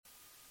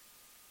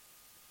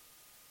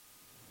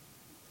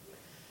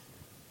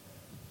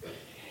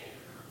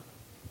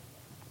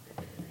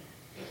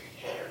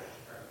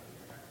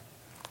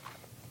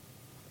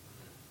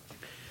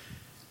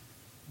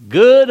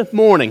Good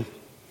morning.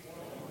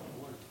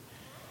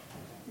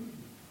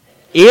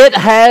 It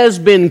has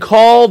been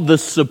called the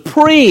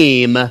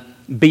supreme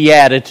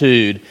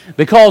beatitude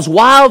because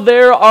while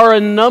there are a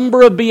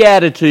number of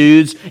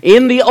beatitudes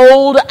in the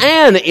Old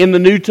and in the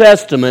New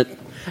Testament,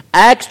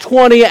 Acts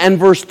 20 and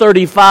verse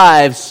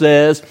 35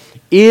 says,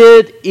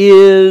 "It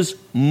is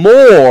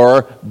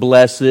more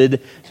blessed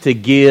to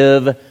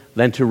give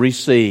than to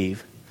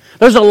receive."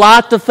 There's a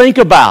lot to think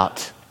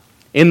about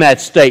in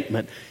that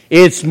statement.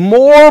 It's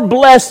more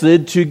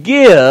blessed to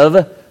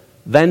give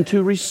than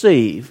to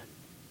receive.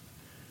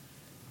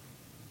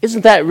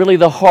 Isn't that really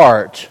the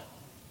heart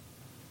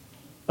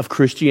of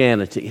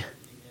Christianity?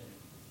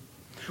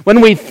 When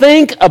we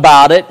think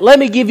about it, let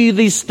me give you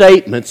these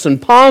statements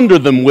and ponder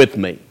them with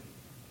me.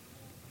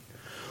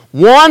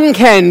 One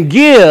can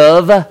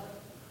give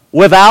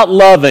without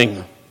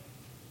loving.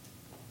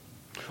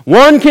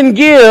 One can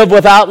give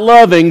without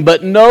loving,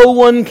 but no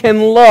one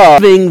can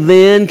love. Giving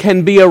then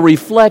can be a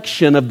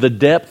reflection of the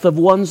depth of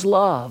one's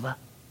love.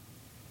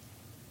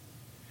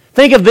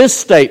 Think of this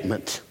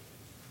statement.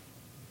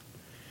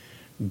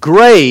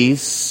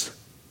 Grace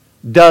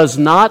does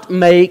not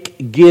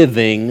make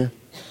giving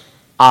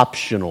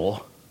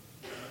optional.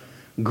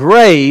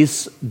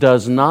 Grace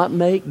does not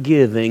make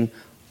giving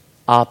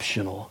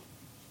optional.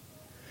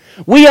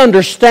 We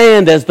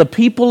understand as the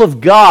people of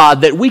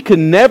God that we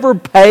can never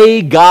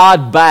pay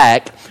God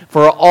back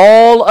for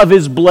all of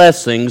His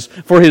blessings,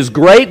 for His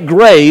great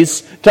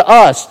grace to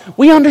us.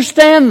 We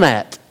understand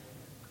that.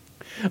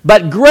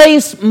 But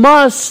grace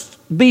must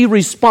be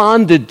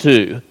responded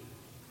to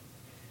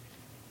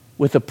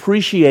with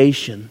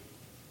appreciation,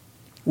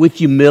 with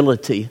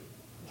humility,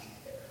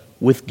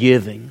 with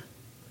giving.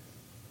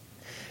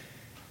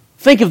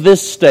 Think of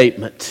this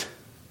statement.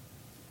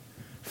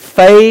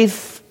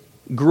 Faith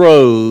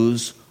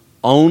grows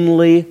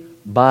only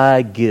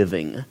by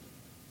giving.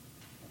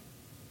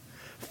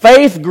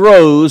 Faith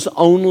grows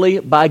only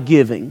by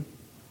giving.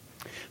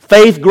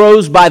 Faith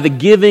grows by the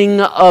giving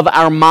of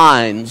our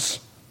minds,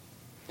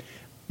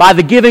 by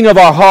the giving of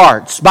our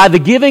hearts, by the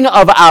giving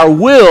of our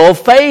will.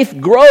 Faith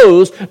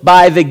grows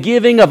by the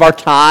giving of our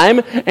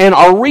time and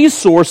our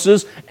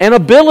resources and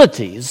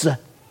abilities.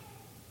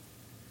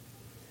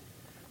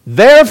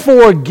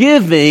 Therefore,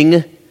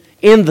 giving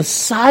in the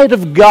sight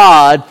of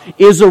God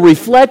is a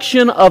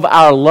reflection of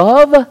our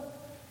love,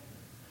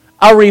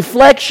 a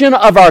reflection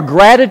of our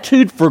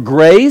gratitude for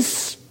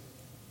grace,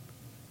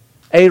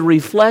 a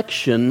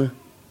reflection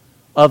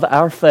of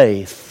our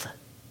faith.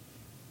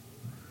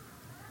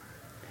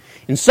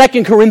 In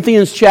 2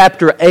 Corinthians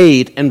chapter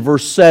 8 and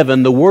verse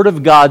 7, the Word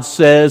of God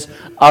says,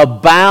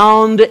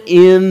 "Abound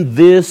in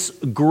this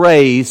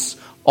grace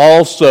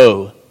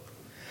also."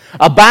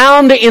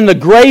 Abound in the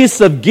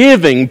grace of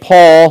giving,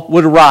 Paul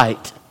would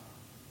write.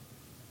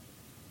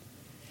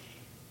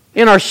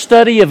 In our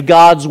study of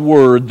God's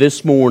Word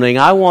this morning,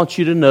 I want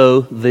you to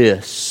know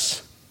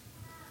this.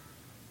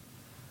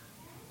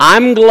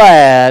 I'm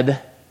glad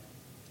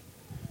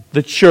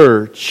the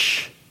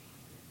church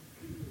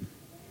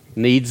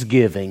needs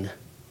giving.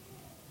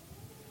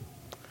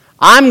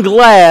 I'm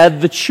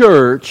glad the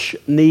church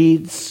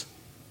needs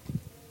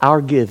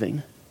our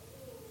giving.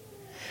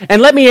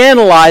 And let me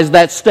analyze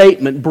that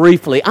statement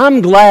briefly. I'm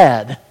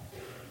glad.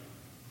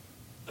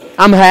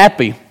 I'm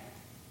happy.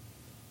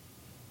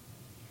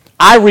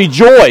 I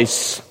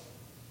rejoice.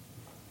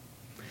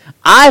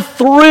 I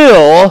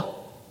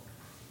thrill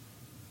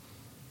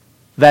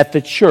that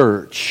the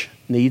church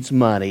needs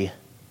money.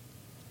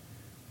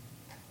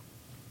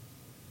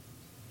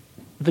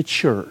 The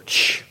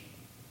church.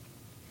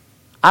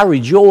 I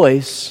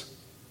rejoice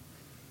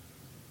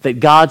that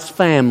God's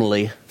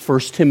family,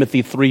 1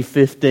 Timothy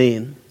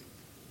 3:15.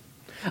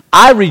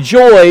 I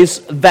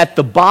rejoice that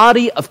the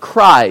body of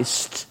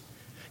Christ,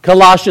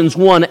 Colossians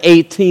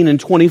 1:18 and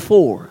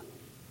 24.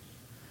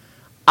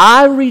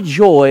 I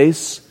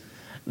rejoice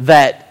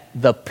that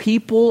the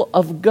people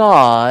of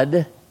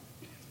God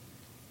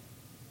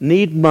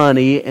need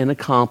money in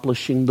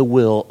accomplishing the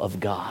will of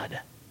God.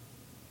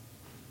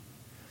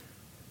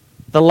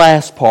 The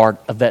last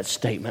part of that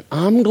statement,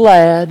 I'm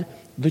glad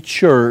the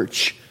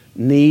church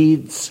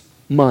needs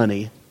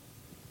money.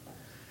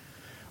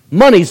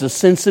 Money's a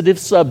sensitive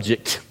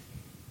subject,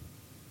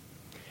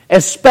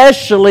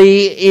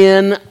 especially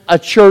in a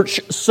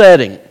church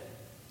setting.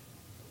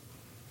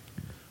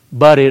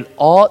 But it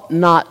ought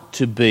not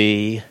to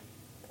be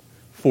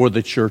for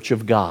the church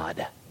of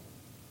God.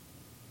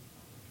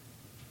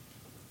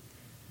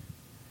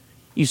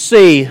 You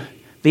see,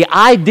 the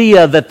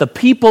idea that the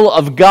people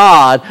of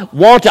God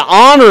want to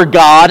honor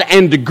God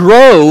and to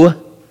grow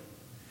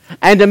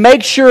and to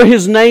make sure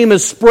His name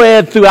is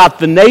spread throughout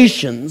the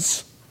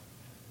nations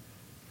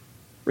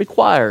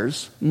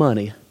requires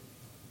money.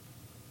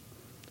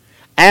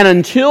 And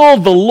until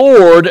the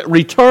Lord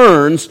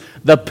returns,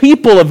 the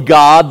people of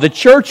God, the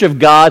church of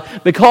God,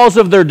 because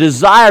of their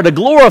desire to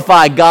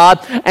glorify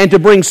God and to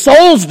bring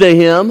souls to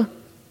Him,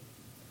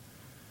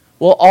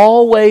 will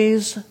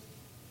always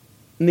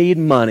need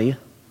money.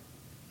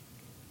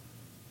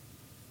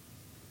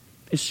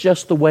 It's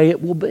just the way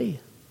it will be.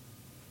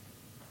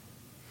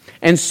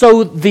 And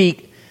so the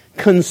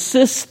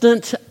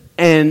consistent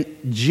and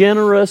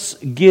generous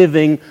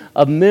giving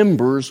of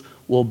members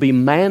will be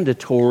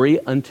mandatory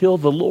until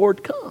the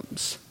Lord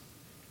comes.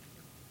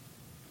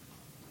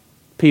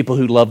 People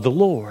who love the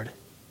Lord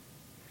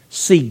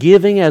see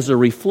giving as a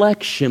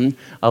reflection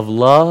of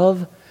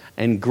love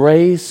and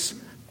grace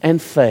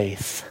and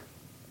faith.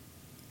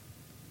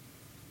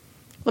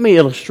 Let me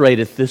illustrate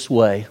it this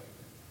way.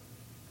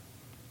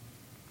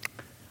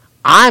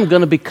 I'm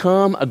going to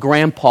become a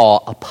grandpa,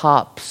 a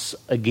pops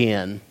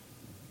again.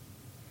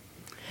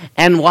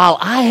 And while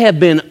I have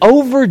been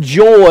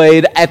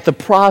overjoyed at the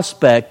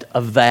prospect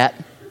of that,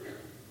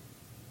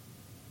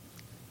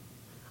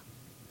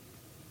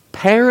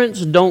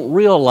 parents don't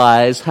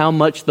realize how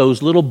much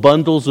those little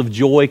bundles of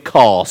joy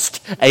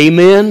cost.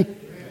 Amen?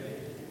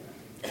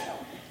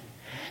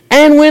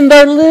 And when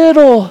they're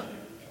little,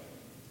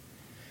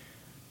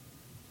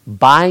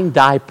 buying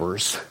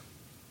diapers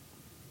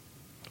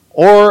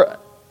or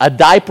a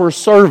diaper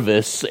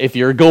service if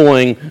you're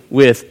going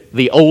with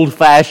the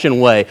old-fashioned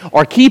way,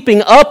 or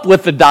keeping up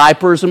with the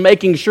diapers and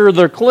making sure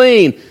they're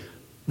clean.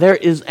 There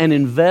is an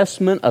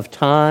investment of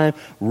time,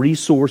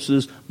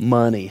 resources,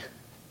 money.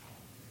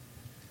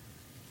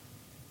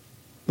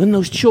 When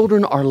those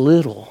children are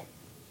little.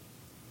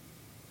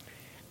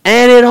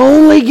 And it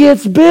only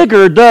gets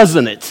bigger,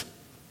 doesn't it?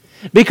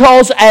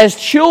 Because as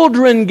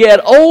children get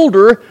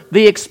older,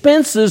 the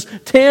expenses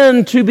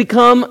tend to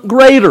become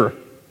greater.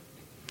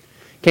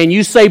 Can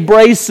you say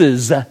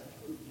braces?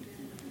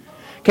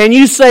 Can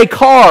you say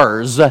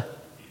cars?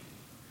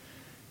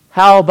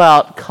 How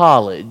about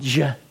college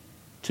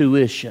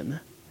tuition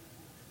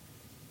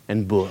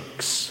and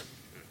books?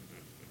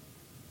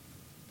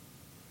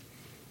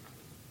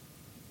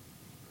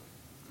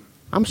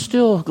 I'm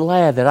still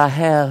glad that I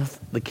have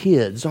the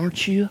kids,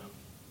 aren't you?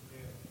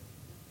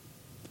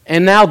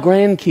 And now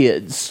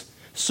grandkids,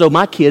 so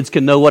my kids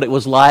can know what it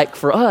was like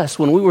for us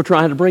when we were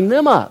trying to bring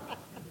them up.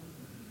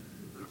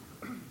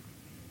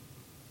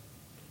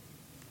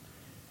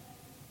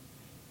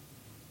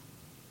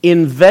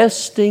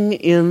 Investing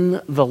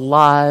in the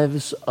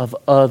lives of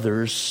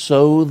others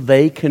so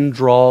they can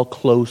draw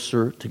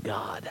closer to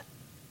God.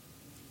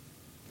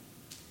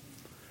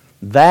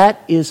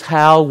 That is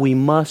how we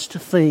must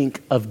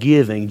think of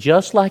giving.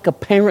 Just like a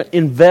parent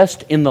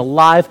invests in the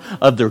lives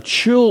of their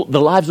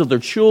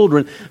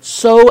children,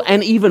 so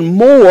and even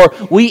more,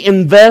 we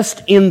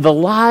invest in the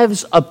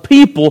lives of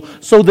people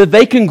so that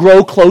they can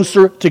grow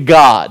closer to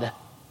God.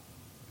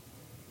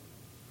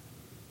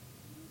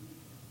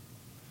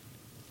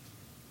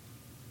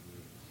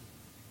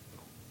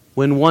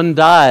 When one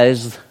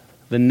dies,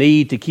 the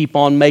need to keep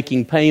on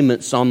making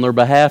payments on their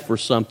behalf for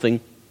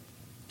something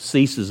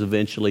ceases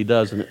eventually,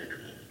 doesn't it?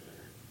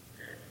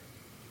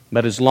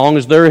 But as long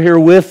as they're here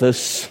with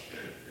us,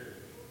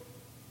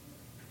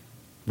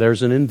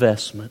 there's an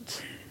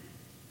investment.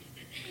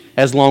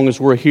 As long as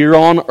we're here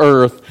on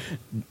earth,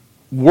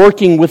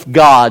 working with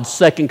God,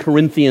 2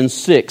 Corinthians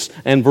 6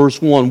 and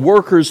verse 1,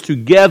 workers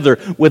together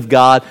with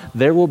God,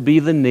 there will be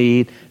the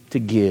need to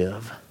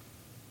give.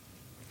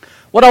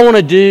 What I want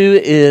to do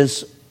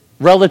is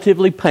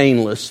relatively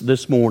painless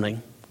this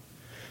morning.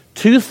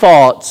 2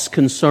 thoughts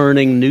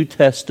concerning New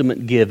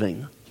Testament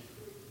giving.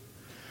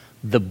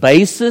 The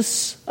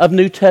basis of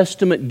New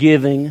Testament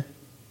giving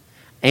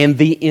and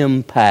the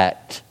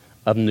impact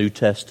of New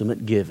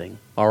Testament giving.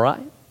 All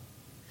right?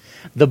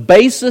 The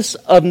basis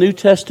of New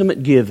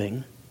Testament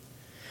giving,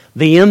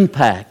 the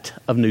impact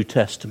of New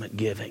Testament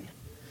giving.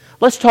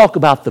 Let's talk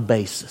about the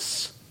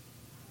basis.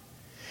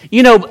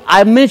 You know,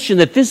 I mentioned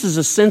that this is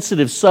a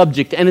sensitive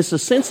subject, and it's a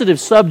sensitive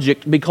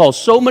subject because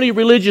so many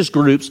religious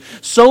groups,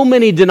 so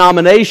many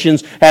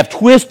denominations have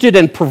twisted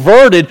and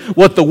perverted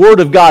what the Word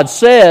of God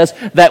says,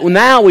 that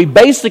now we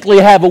basically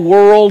have a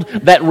world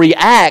that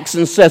reacts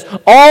and says,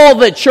 all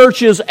that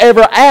churches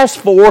ever ask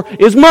for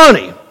is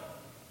money.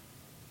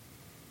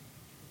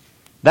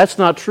 That's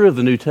not true of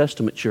the New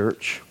Testament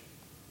church.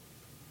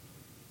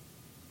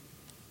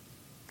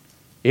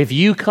 If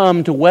you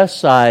come to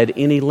Westside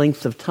any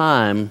length of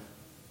time,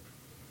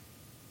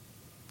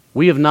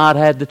 we have not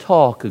had to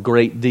talk a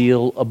great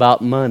deal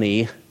about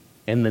money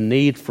and the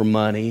need for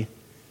money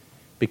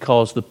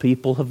because the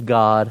people of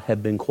God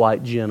have been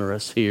quite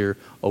generous here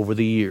over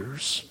the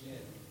years.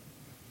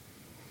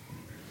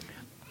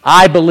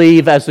 I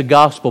believe as a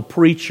gospel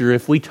preacher,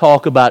 if we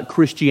talk about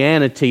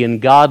Christianity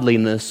and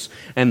godliness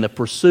and the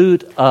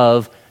pursuit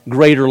of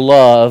greater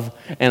love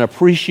and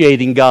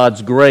appreciating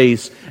God's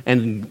grace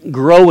and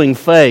growing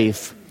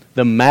faith,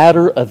 the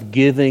matter of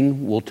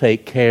giving will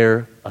take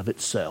care of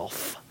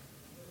itself.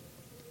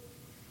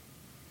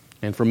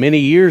 And for many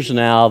years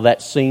now,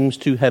 that seems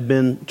to have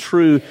been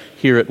true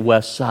here at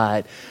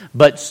Westside.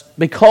 But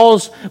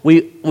because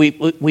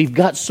we've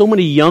got so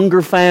many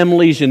younger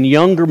families and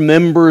younger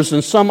members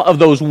and some of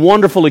those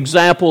wonderful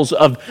examples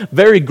of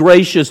very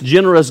gracious,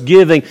 generous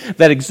giving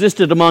that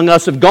existed among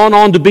us have gone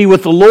on to be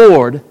with the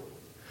Lord,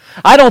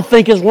 I don't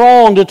think it's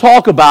wrong to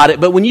talk about it.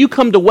 But when you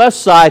come to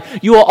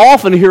Westside, you will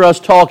often hear us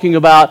talking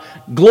about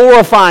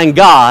glorifying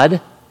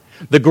God,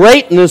 the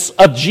greatness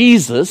of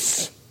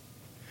Jesus,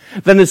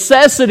 the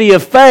necessity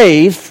of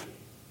faith,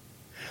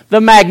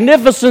 the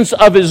magnificence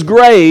of His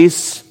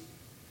grace,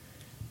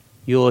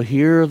 you'll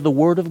hear the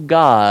Word of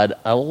God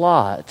a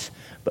lot,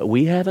 but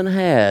we haven't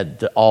had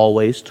to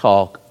always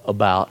talk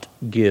about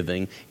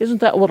giving.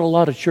 Isn't that what a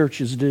lot of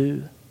churches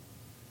do?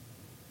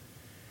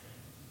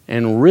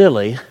 And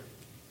really,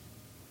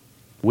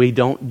 we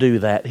don't do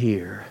that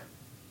here.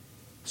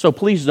 So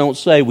please don't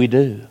say we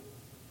do.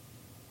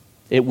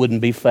 It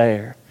wouldn't be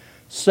fair.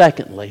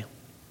 Secondly,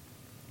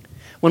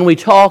 when we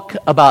talk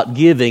about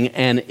giving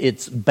and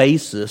its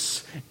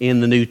basis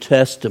in the New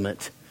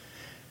Testament,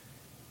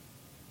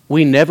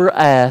 we never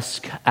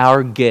ask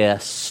our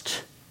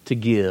guest to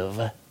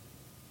give,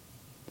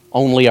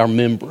 only our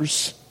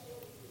members.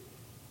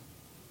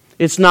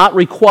 It's not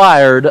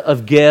required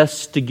of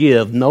guests to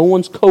give. No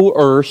one's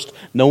coerced.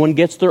 No one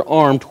gets their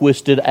arm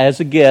twisted as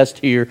a guest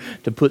here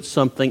to put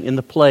something in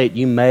the plate.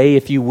 You may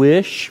if you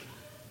wish.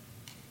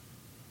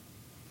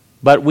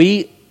 But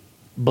we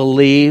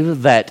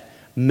believe that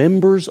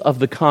members of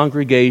the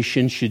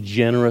congregation should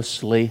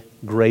generously,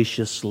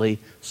 graciously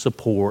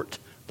support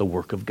the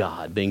work of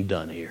God being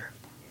done here.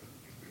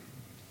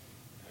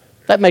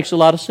 That makes a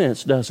lot of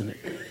sense, doesn't it?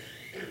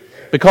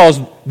 Because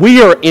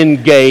we are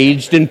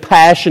engaged and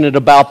passionate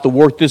about the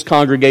work this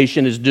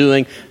congregation is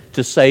doing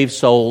to save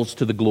souls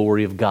to the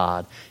glory of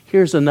God.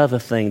 Here's another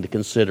thing to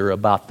consider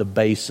about the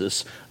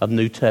basis of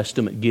New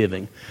Testament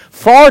giving.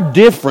 Far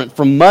different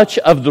from much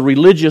of the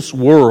religious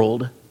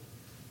world,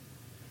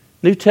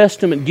 New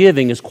Testament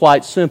giving is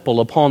quite simple.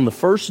 Upon the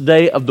first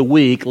day of the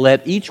week,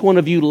 let each one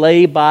of you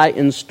lay by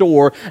in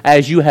store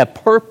as you have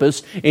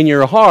purpose in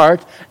your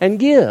heart and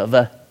give.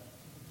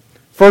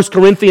 1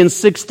 Corinthians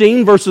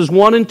 16, verses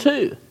 1 and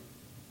 2.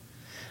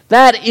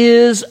 That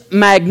is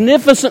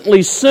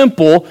magnificently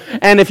simple,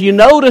 and if you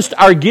noticed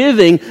our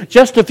giving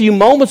just a few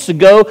moments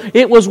ago,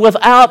 it was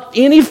without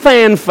any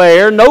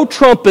fanfare, no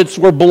trumpets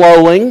were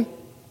blowing.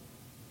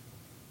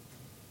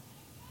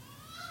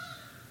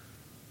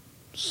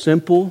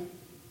 Simple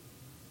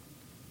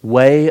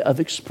way of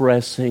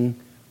expressing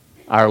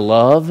our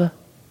love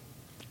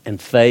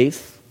and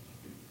faith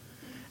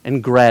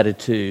and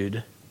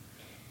gratitude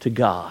to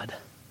God.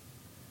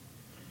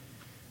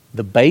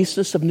 The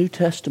basis of New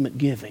Testament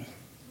giving.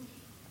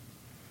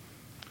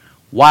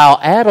 While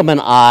Adam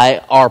and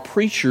I are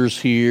preachers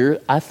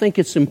here, I think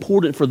it's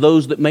important for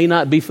those that may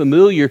not be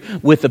familiar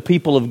with the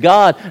people of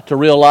God to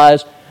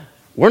realize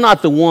we're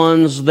not the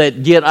ones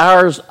that get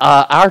ours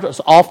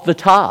off the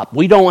top.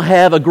 We don't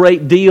have a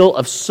great deal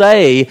of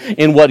say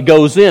in what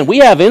goes in. We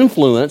have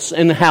influence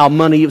in how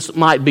money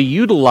might be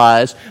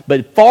utilized,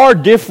 but far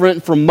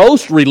different from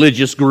most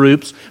religious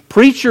groups,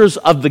 preachers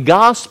of the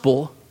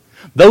gospel,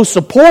 though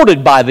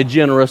supported by the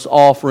generous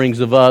offerings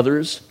of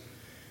others,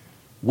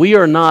 we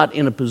are not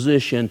in a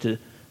position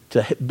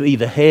to be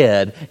the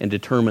head and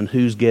determine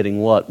who's getting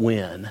what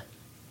when.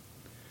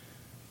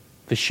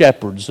 The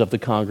shepherds of the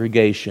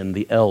congregation,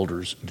 the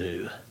elders,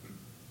 do.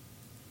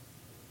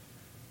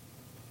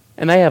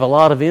 And they have a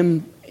lot of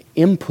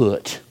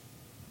input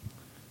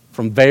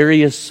from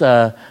various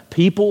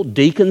people,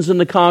 deacons in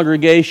the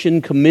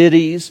congregation,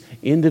 committees,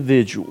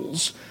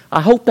 individuals.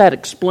 I hope that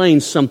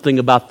explains something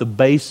about the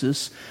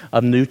basis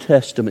of New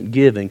Testament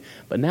giving.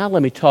 But now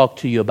let me talk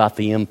to you about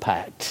the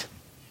impact.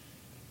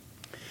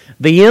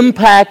 The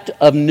impact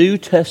of New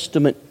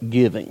Testament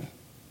giving.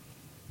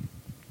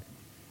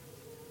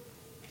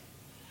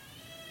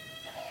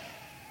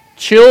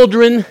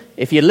 Children,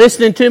 if you're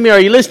listening to me, are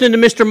you listening to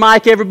Mr.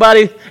 Mike,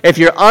 everybody? If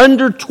you're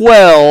under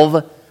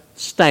 12,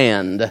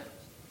 stand.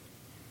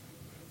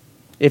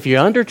 If you're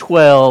under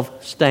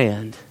 12,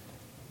 stand.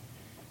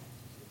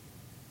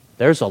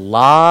 There's a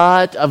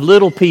lot of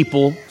little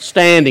people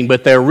standing,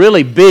 but they're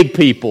really big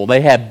people.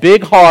 They have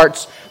big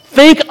hearts.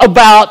 Think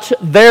about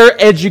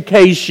their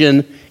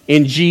education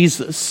in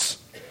Jesus.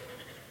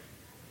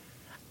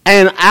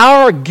 And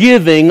our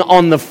giving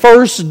on the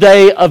first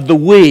day of the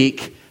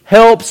week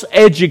helps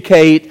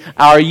educate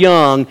our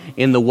young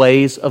in the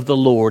ways of the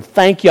Lord.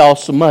 Thank y'all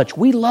so much.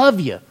 We love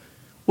you.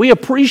 We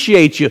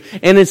appreciate you.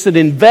 And it's an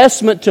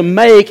investment to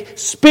make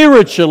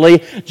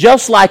spiritually,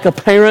 just like a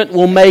parent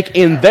will make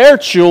in their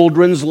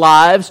children's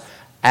lives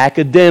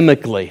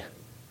academically.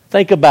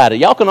 Think about it.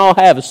 Y'all can all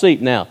have a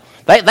seat now.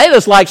 They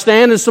just like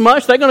standing so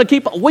much, they're going to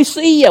keep... We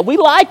see you. We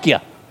like you.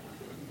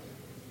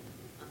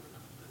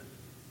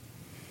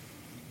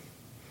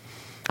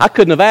 I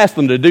couldn't have asked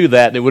them to do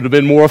that, and it would have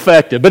been more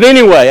effective. But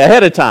anyway,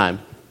 ahead of time.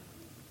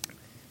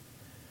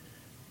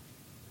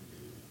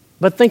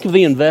 But think of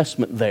the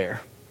investment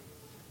there.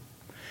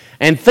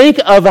 And think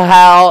of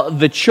how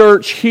the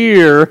church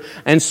here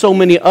and so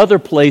many other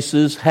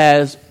places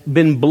has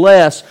been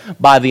blessed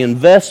by the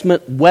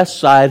investment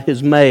Westside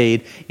has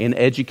made in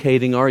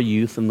educating our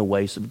youth in the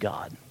ways of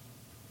God.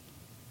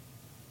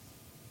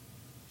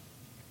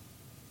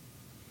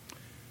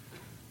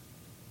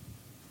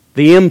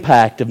 The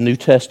impact of New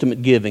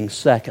Testament giving,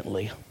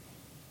 secondly.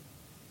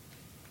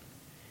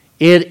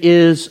 It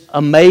is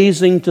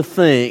amazing to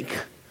think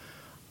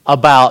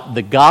about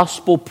the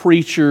gospel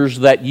preachers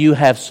that you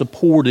have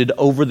supported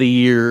over the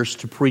years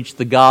to preach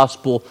the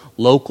gospel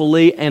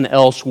locally and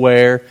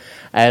elsewhere,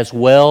 as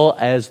well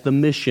as the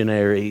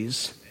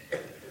missionaries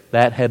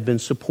that have been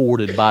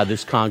supported by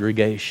this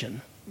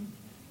congregation.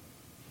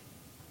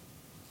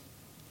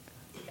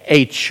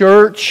 A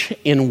church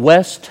in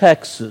West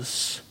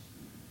Texas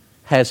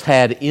has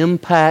had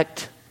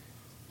impact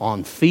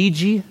on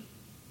Fiji,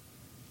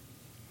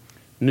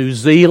 New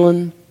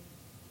Zealand,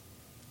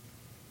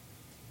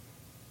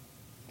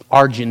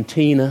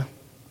 Argentina,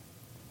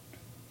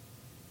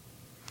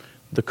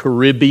 the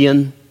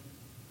Caribbean.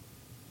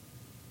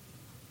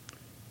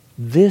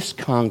 This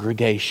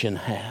congregation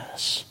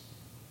has.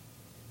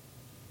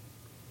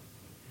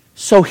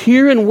 So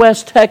here in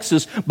West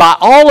Texas, by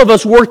all of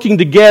us working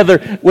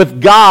together with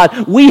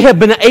God, we have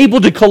been able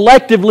to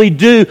collectively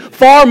do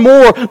far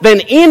more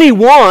than any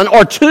one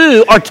or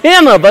two or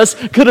 10 of us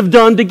could have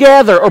done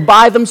together or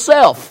by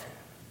themselves.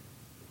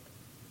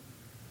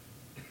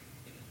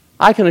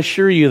 I can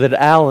assure you that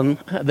Alan,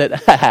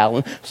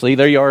 see,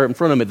 there you are in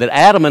front of me, that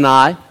Adam and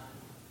I,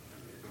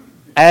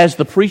 as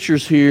the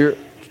preachers here,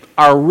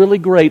 are really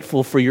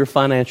grateful for your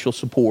financial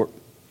support.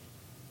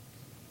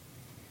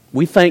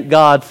 We thank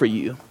God for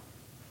you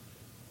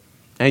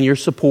and your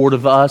support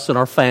of us and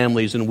our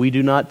families, and we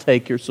do not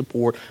take your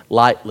support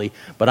lightly.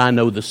 But I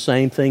know the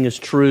same thing is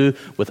true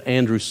with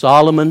Andrew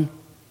Solomon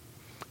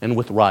and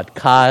with Rod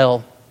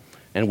Kyle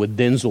and with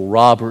Denzel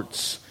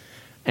Roberts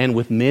and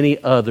with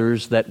many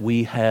others that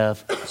we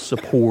have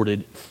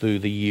supported through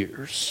the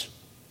years.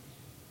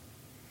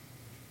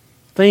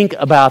 Think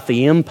about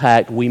the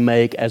impact we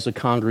make as a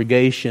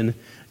congregation,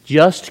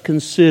 just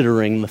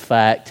considering the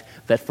fact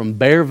that from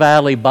Bear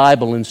Valley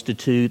Bible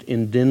Institute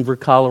in Denver,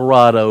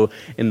 Colorado,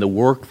 in the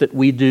work that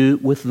we do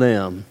with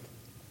them,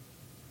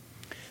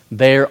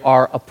 there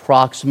are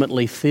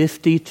approximately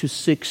 50 to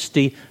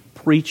 60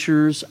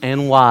 preachers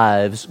and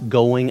wives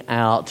going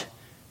out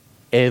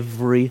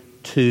every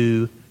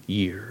 2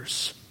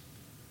 years.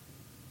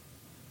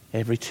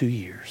 Every 2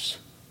 years.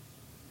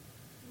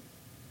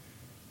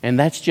 And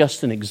that's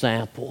just an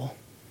example.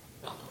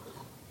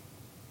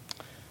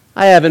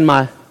 I have in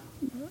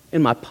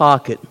my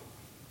pocket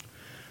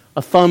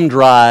a thumb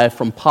drive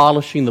from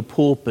Polishing the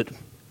Pulpit.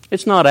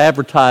 It's not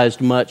advertised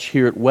much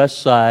here at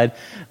Westside,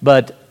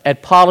 but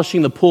at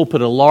Polishing the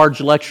Pulpit, a large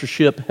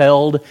lectureship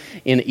held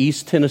in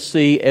East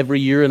Tennessee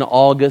every year in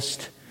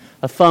August,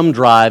 a thumb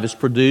drive is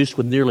produced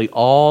with nearly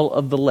all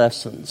of the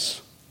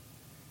lessons.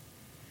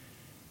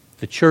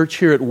 The church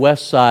here at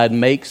Westside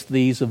makes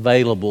these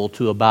available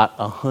to about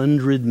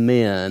 100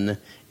 men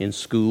in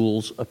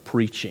schools of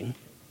preaching.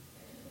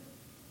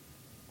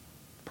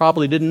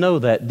 Probably didn't know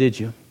that, did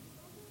you?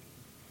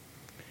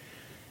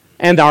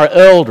 And our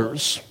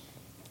elders,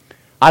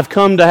 I've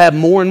come to have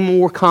more and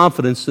more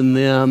confidence in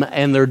them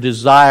and their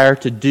desire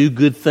to do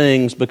good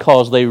things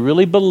because they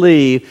really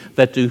believe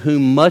that to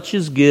whom much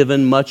is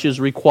given, much is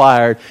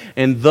required.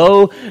 And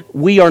though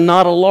we are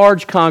not a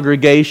large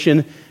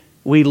congregation,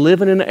 we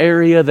live in an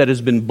area that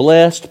has been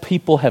blessed.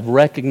 People have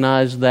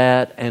recognized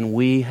that, and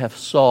we have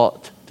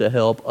sought to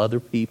help other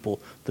people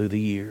through the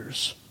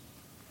years.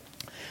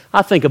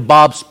 I think of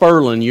Bob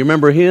Spurlin. You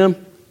remember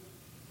him?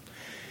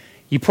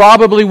 You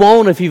probably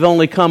won't if you've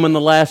only come in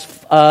the last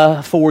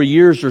 4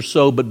 years or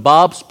so, but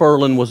Bob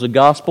Spurlin was a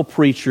gospel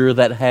preacher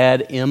that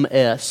had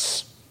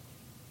MS.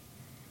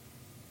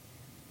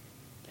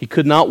 He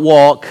could not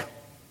walk,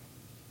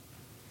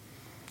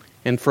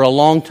 and for a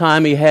long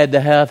time he had to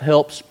have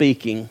help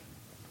speaking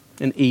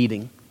and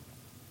eating.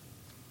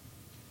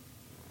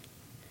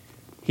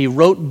 He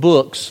wrote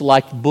books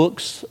like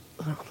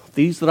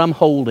these that I'm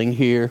holding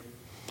here,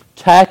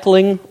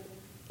 Tackling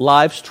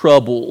Life's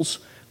Troubles,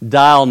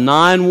 Dial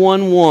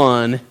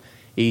 911,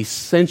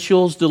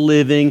 Essentials to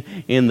Living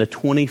in the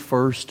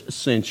 21st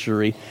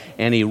Century.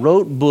 And he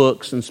wrote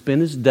books and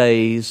spent his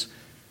days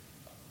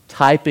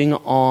typing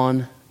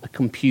on a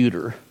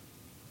computer.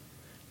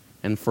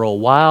 And for a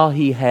while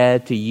he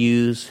had to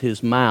use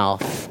his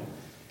mouth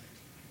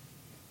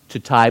to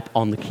type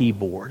on the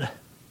keyboard.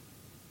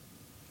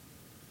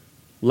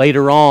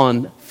 Later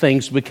on,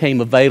 things became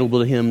available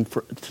to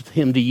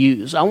him to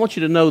use. I want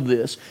you to know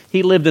this.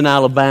 He lived in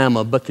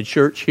Alabama, but the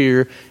church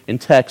here in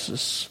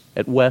Texas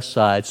at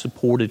Westside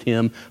supported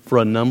him for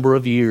a number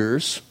of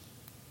years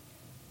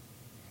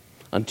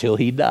until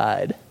he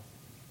died.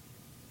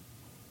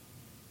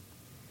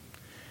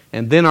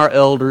 And then our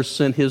elders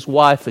sent his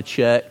wife a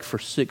check for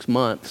 6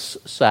 months'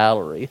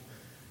 salary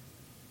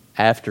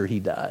after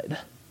he died.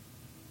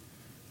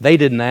 They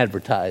didn't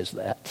advertise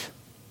that.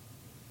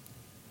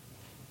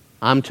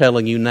 I'm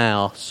telling you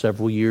now,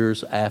 several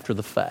years after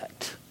the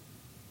fact.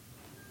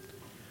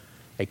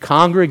 A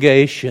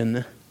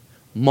congregation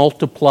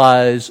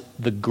multiplies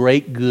the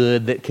great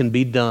good that can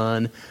be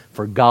done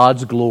for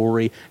God's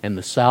glory and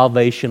the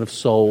salvation of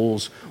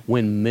souls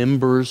when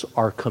members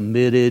are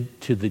committed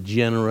to the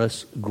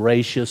generous,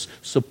 gracious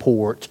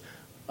support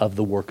of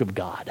the work of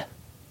God.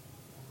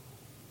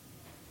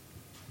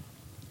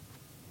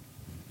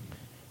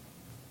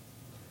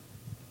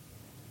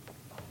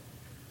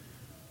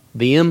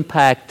 The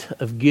impact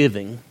of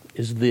giving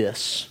is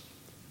this.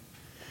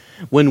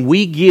 When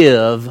we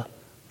give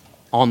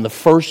on the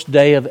first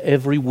day of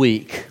every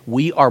week,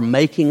 we are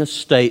making a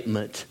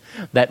statement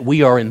that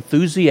we are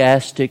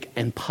enthusiastic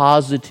and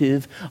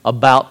positive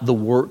about the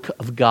work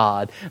of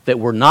God, that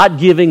we're not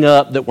giving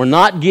up, that we're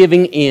not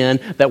giving in,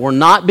 that we're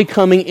not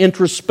becoming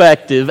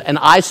introspective and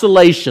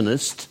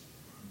isolationist,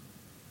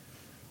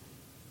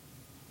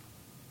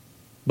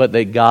 but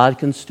that God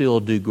can still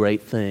do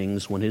great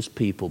things when His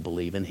people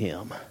believe in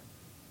Him.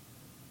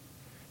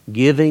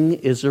 Giving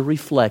is a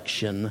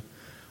reflection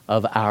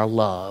of our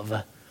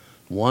love.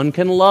 One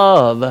can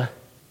love.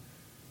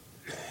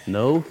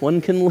 No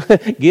one can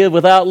give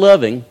without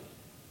loving.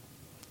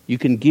 You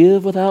can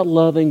give without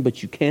loving,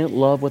 but you can't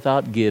love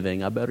without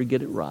giving. I better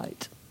get it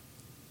right.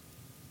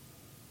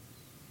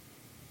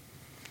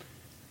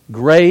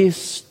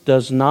 Grace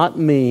does not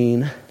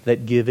mean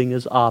that giving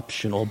is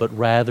optional, but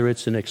rather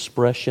it's an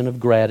expression of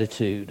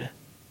gratitude.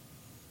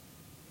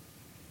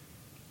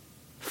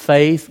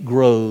 Faith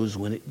grows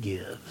when it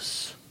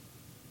gives.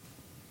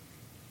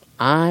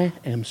 I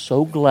am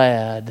so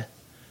glad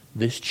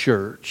this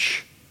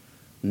church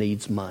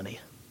needs money.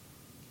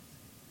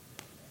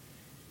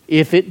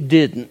 If it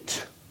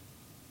didn't,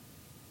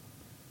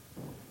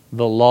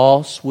 the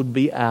loss would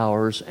be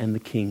ours and the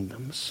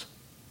kingdom's.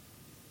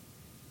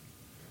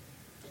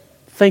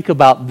 Think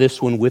about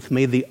this one with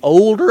me. The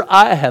older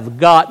I have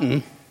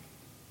gotten,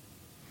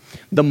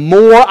 the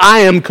more I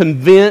am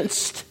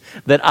convinced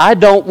that I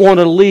don't want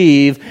to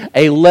leave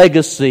a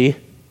legacy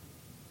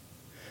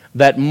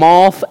that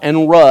moth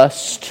and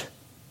rust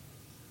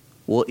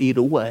will eat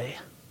away.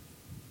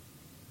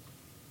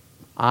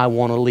 I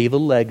want to leave a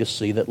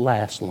legacy that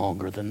lasts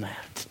longer than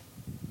that.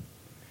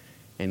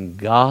 And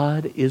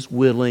God is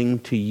willing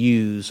to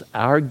use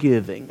our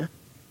giving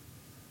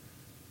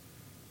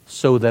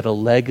so that a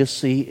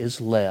legacy is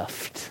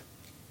left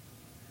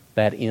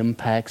that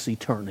impacts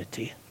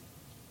eternity.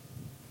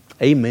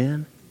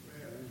 Amen.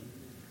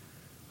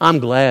 I'm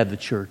glad the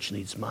church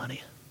needs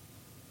money.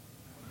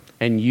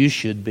 And you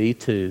should be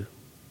too.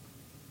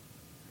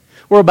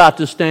 We're about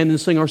to stand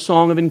and sing our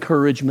song of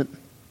encouragement.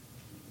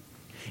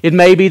 It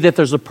may be that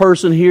there's a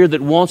person here that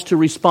wants to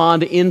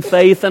respond in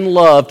faith and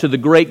love to the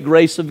great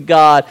grace of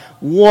God.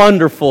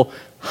 Wonderful.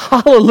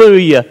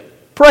 Hallelujah.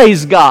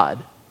 Praise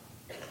God.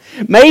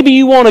 Maybe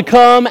you want to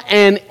come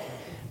and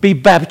be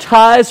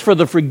baptized for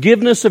the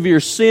forgiveness of your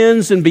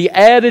sins and be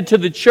added to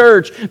the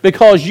church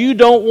because you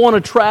don't want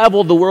to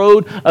travel the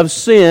road of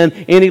sin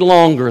any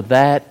longer.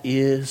 That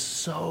is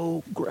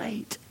so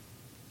great.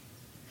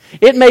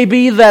 It may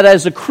be that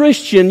as a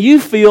Christian you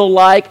feel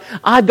like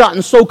I've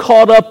gotten so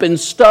caught up in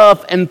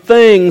stuff and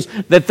things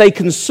that they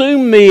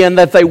consume me and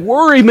that they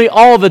worry me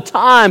all the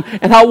time,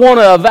 and I want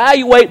to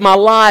evaluate my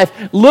life,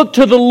 look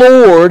to the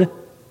Lord,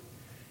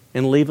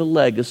 and leave a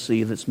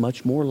legacy that's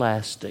much more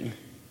lasting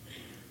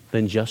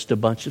than just a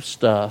bunch of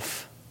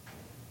stuff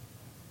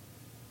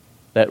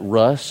that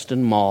rust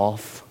and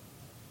moth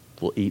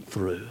will eat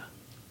through.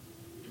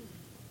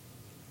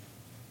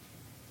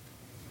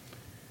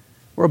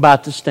 We're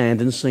about to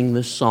stand and sing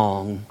this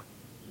song,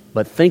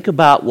 but think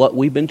about what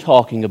we've been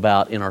talking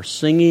about in our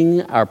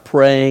singing, our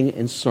praying,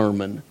 and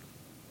sermon.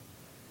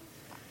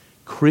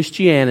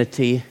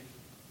 Christianity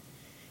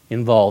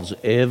involves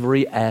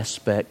every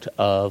aspect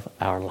of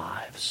our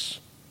lives.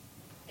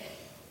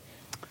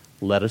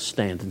 Let us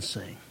stand and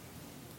sing.